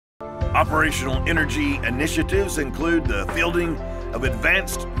Operational energy initiatives include the fielding of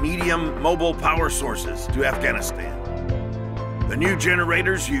advanced medium mobile power sources to Afghanistan. The new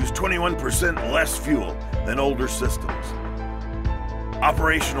generators use 21% less fuel than older systems.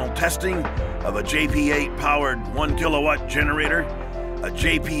 Operational testing of a JP8 powered 1 kilowatt generator, a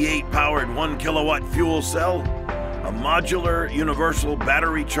JP8 powered 1 kilowatt fuel cell, a modular universal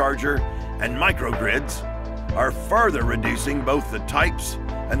battery charger, and microgrids are further reducing both the types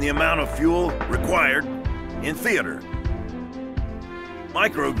and the amount of fuel required in theater.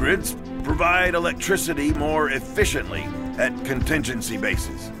 Microgrids provide electricity more efficiently at contingency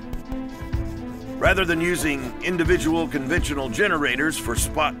bases. Rather than using individual conventional generators for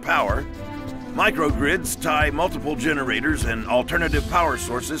spot power, microgrids tie multiple generators and alternative power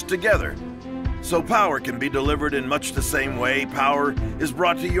sources together, so power can be delivered in much the same way power is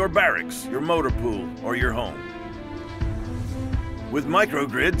brought to your barracks, your motor pool, or your home. With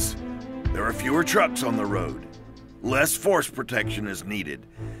microgrids, there are fewer trucks on the road. Less force protection is needed,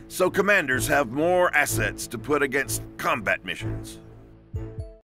 so commanders have more assets to put against combat missions.